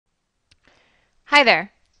Hi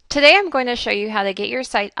there. Today I'm going to show you how to get your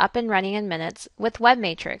site up and running in minutes with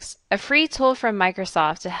WebMatrix, a free tool from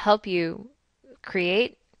Microsoft to help you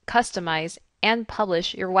create, customize, and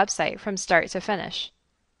publish your website from start to finish.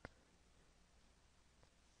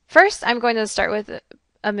 First, I'm going to start with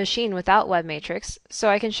a machine without WebMatrix so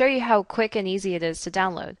I can show you how quick and easy it is to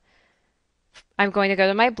download. I'm going to go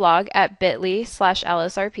to my blog at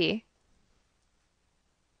bit.ly/lsrp.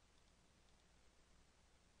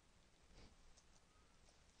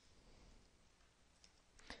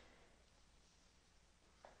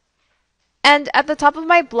 And at the top of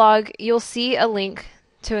my blog, you'll see a link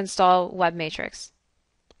to install WebMatrix.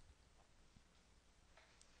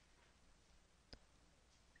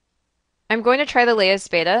 I'm going to try the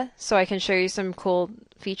latest beta so I can show you some cool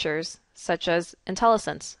features such as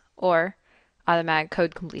IntelliSense or automatic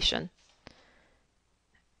code completion.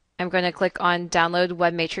 I'm going to click on Download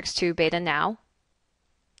WebMatrix 2 Beta Now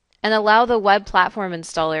and allow the web platform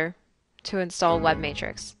installer to install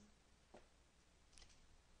WebMatrix.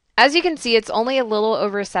 As you can see, it's only a little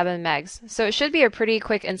over 7 megs, so it should be a pretty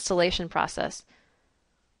quick installation process.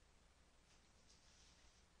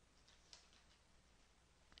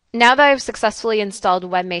 Now that I've successfully installed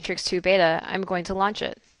WebMatrix 2 Beta, I'm going to launch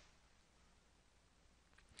it.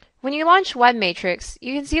 When you launch WebMatrix,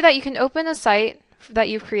 you can see that you can open a site that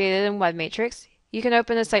you've created in WebMatrix, you can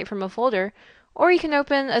open a site from a folder, or you can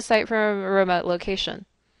open a site from a remote location.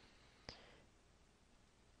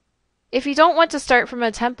 If you don't want to start from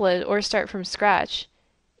a template or start from scratch,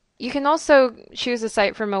 you can also choose a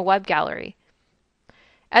site from a web gallery.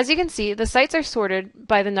 As you can see, the sites are sorted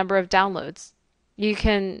by the number of downloads. You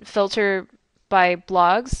can filter by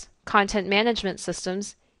blogs, content management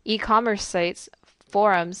systems, e-commerce sites,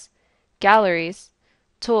 forums, galleries,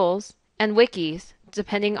 tools, and wikis,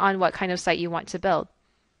 depending on what kind of site you want to build.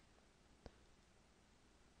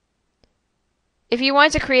 If you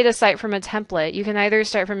want to create a site from a template, you can either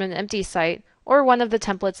start from an empty site or one of the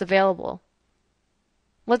templates available.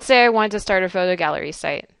 Let's say I want to start a photo gallery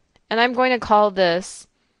site, and I'm going to call this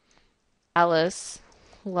Alice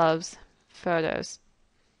Loves Photos.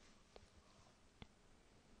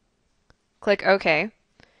 Click OK,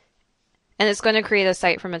 and it's going to create a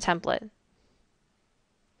site from a template.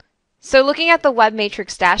 So looking at the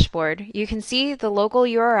WebMatrix dashboard, you can see the local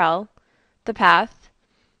URL, the path,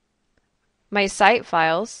 my site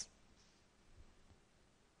files,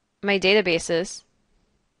 my databases,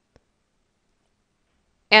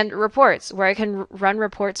 and reports, where I can run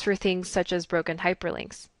reports for things such as broken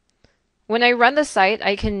hyperlinks. When I run the site,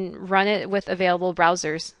 I can run it with available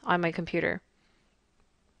browsers on my computer.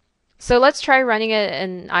 So let's try running it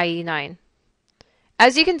in IE9.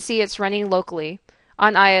 As you can see, it's running locally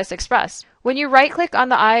on IIS Express. When you right-click on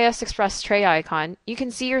the IIS Express tray icon, you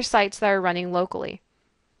can see your sites that are running locally.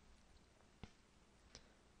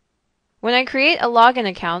 When I create a login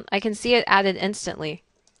account, I can see it added instantly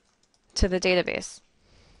to the database.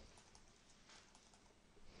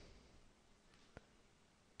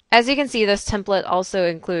 As you can see, this template also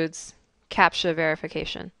includes CAPTCHA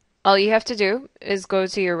verification. All you have to do is go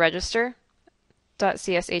to your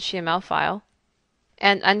register.cshtml file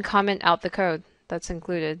and uncomment out the code that's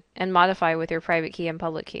included and modify with your private key and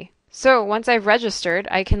public key. So once I've registered,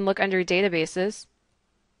 I can look under databases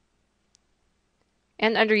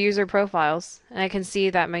and under user profiles, and I can see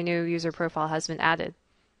that my new user profile has been added.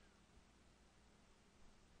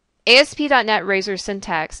 ASP.NET Razor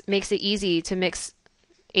syntax makes it easy to mix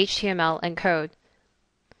HTML and code.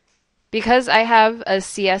 Because I have a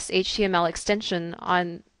CS.HTML extension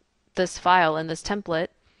on this file in this template,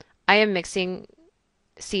 I am mixing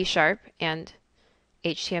C# and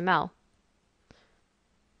HTML.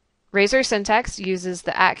 Razor syntax uses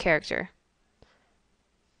the @ character.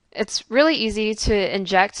 It's really easy to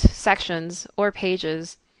inject sections or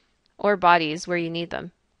pages or bodies where you need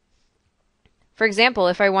them. For example,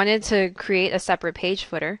 if I wanted to create a separate page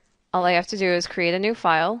footer, all I have to do is create a new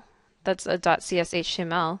file that's a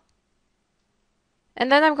 .cshtml.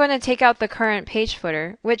 And then I'm going to take out the current page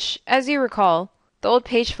footer, which, as you recall, the old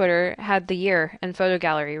page footer had the year and photo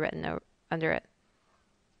gallery written under it.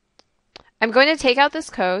 I'm going to take out this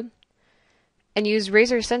code and use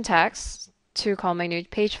Razor syntax to call my new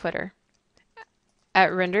page footer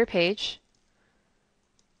at render page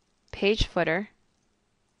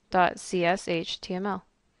footer.cshtml.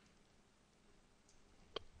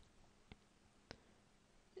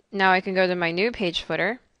 Now I can go to my new page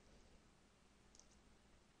footer,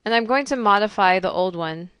 and I'm going to modify the old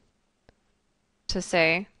one to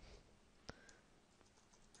say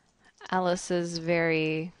Alice's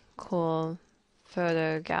very cool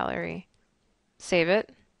photo gallery. Save it,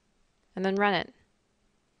 and then run it.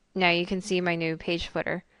 Now you can see my new page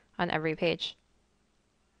footer on every page.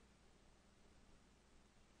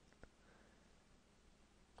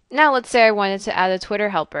 Now let's say I wanted to add a Twitter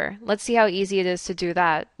helper. Let's see how easy it is to do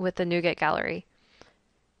that with the NuGet gallery.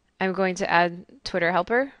 I'm going to add Twitter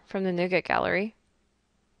helper from the NuGet gallery,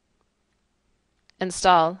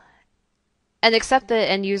 install, and accept the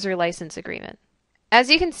end user license agreement. As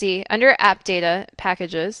you can see, under app data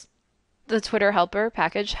packages, the Twitter helper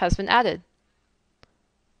package has been added.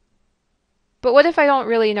 But what if I don't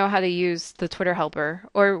really know how to use the Twitter helper?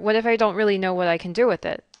 Or what if I don't really know what I can do with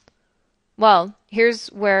it? Well, here's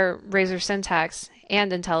where Razor Syntax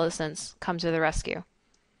and IntelliSense come to the rescue.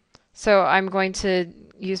 So I'm going to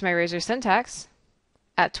use my Razor Syntax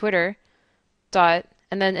at Twitter dot,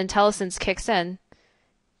 and then IntelliSense kicks in,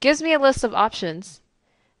 gives me a list of options,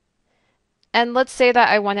 and let's say that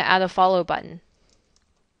I want to add a follow button.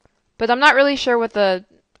 But I'm not really sure what the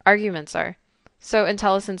arguments are. So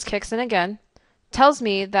IntelliSense kicks in again, tells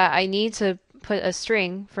me that I need to put a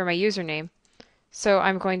string for my username. So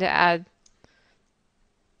I'm going to add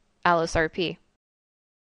AliceRP.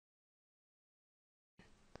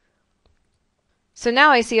 So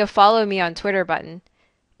now I see a follow me on Twitter button,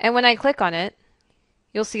 and when I click on it,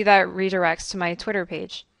 you'll see that it redirects to my Twitter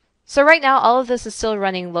page. So right now all of this is still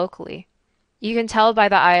running locally. You can tell by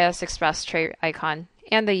the iOS Express tray icon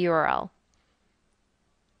and the URL.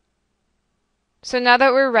 So now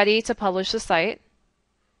that we're ready to publish the site,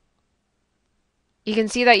 you can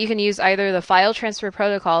see that you can use either the file transfer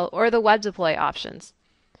protocol or the web deploy options.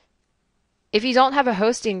 If you don't have a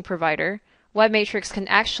hosting provider, WebMatrix can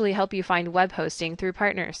actually help you find web hosting through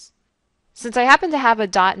partners. Since I happen to have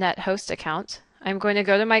a .NET Host account, I'm going to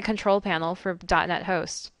go to my control panel for .NET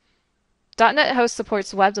Host. .NET Host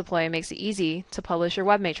supports web deploy and makes it easy to publish your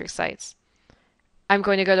WebMatrix sites. I'm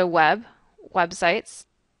going to go to Websites,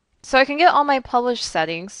 so I can get all my published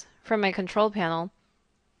settings from my control panel,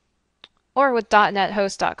 or with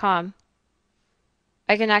 .NETHost.com.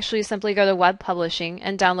 I can actually simply go to Web Publishing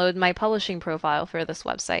and download my publishing profile for this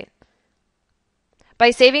website.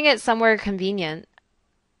 By saving it somewhere convenient,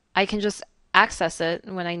 I can just access it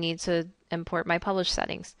when I need to import my published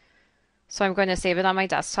settings. So I'm going to save it on my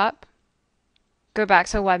desktop, go back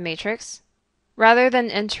to WebMatrix. Rather than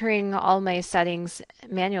entering all my settings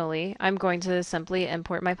manually, I'm going to simply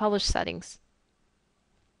import my published settings.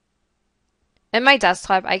 In my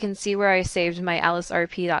desktop, I can see where I saved my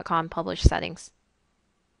AliceRP.com published settings.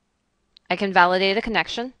 I can validate a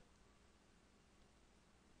connection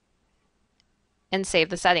and save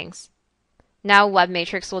the settings. Now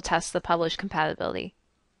WebMatrix will test the published compatibility,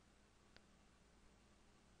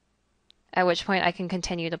 at which point I can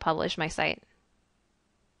continue to publish my site.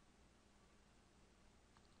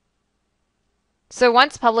 So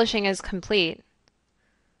once publishing is complete,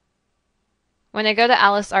 when I go to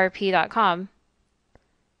AliceRP.com,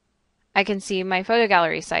 I can see my photo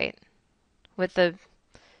gallery site with the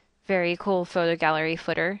very cool photo gallery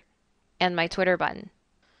footer and my Twitter button.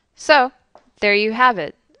 So there you have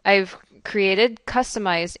it. I've created,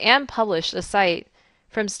 customized, and published a site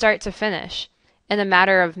from start to finish in a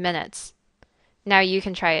matter of minutes. Now you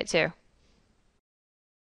can try it too.